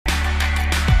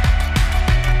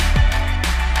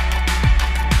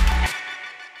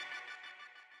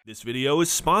This video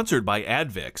is sponsored by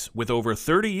Advix. With over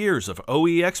 30 years of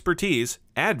OE expertise,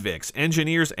 Advix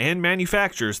engineers and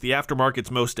manufactures the aftermarket's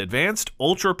most advanced,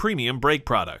 ultra-premium brake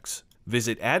products.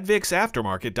 Visit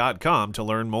advixaftermarket.com to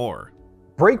learn more.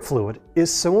 Brake fluid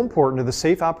is so important to the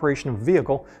safe operation of a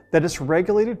vehicle that it's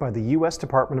regulated by the U.S.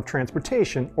 Department of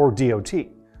Transportation, or DOT.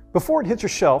 Before it hits your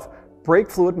shelf,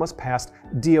 brake fluid must pass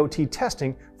DOT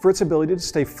testing for its ability to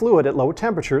stay fluid at low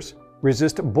temperatures,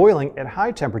 resist boiling at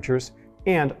high temperatures,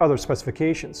 and other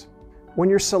specifications. When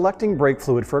you're selecting brake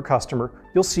fluid for a customer,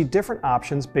 you'll see different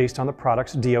options based on the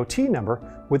product's DOT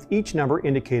number, with each number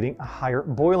indicating a higher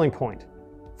boiling point.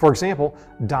 For example,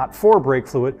 DOT4 brake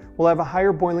fluid will have a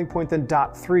higher boiling point than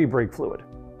DOT3 brake fluid.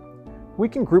 We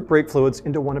can group brake fluids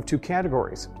into one of two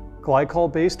categories: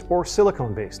 glycol-based or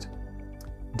silicone-based.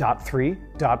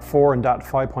 DOT3, DOT4, and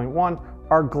DOT5.1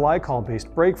 are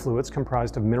glycol-based brake fluids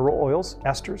comprised of mineral oils,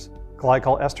 esters,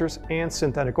 glycol esters, and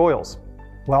synthetic oils.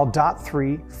 While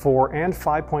DOT3, 4, and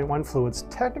 5.1 fluids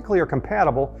technically are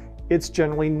compatible, it's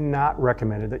generally not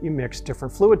recommended that you mix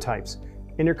different fluid types,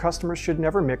 and your customers should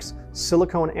never mix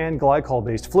silicone and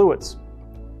glycol-based fluids.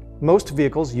 Most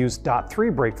vehicles use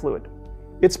DOT3 brake fluid.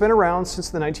 It's been around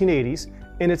since the 1980s,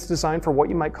 and it's designed for what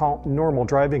you might call normal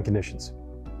driving conditions.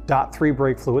 DOT3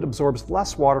 brake fluid absorbs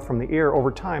less water from the air over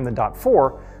time than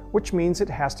DOT4, which means it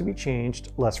has to be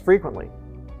changed less frequently.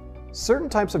 Certain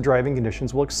types of driving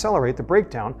conditions will accelerate the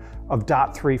breakdown of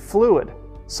DOT3 fluid,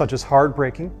 such as hard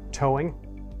braking, towing,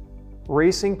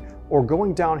 racing, or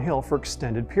going downhill for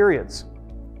extended periods.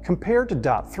 Compared to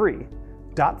DOT3,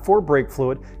 DOT4 brake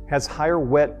fluid has higher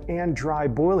wet and dry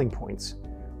boiling points,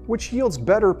 which yields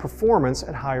better performance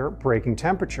at higher braking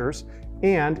temperatures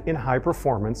and in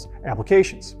high-performance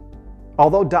applications.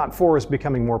 Although DOT4 is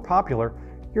becoming more popular,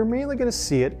 you're mainly going to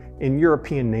see it in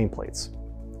European nameplates.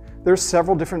 There are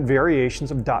several different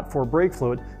variations of DOT4 brake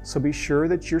fluid, so be sure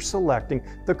that you're selecting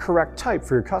the correct type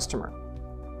for your customer.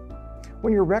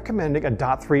 When you're recommending a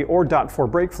DOT3 or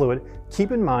DOT4 brake fluid, keep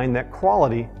in mind that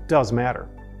quality does matter.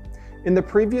 In the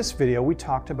previous video, we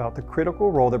talked about the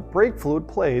critical role that brake fluid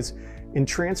plays in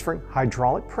transferring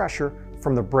hydraulic pressure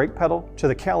from the brake pedal to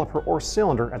the caliper or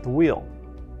cylinder at the wheel.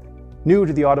 New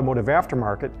to the automotive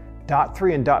aftermarket,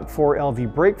 DOT3 and DOT4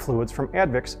 LV brake fluids from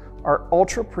Advix are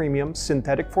ultra-premium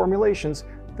synthetic formulations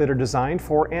that are designed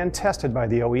for and tested by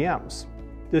the OEMs.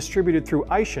 Distributed through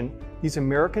Ischen, these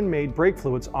American-made brake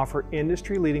fluids offer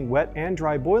industry-leading wet and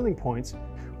dry boiling points,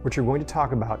 which we're going to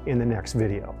talk about in the next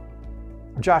video.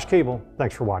 I'm Josh Cable,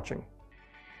 thanks for watching.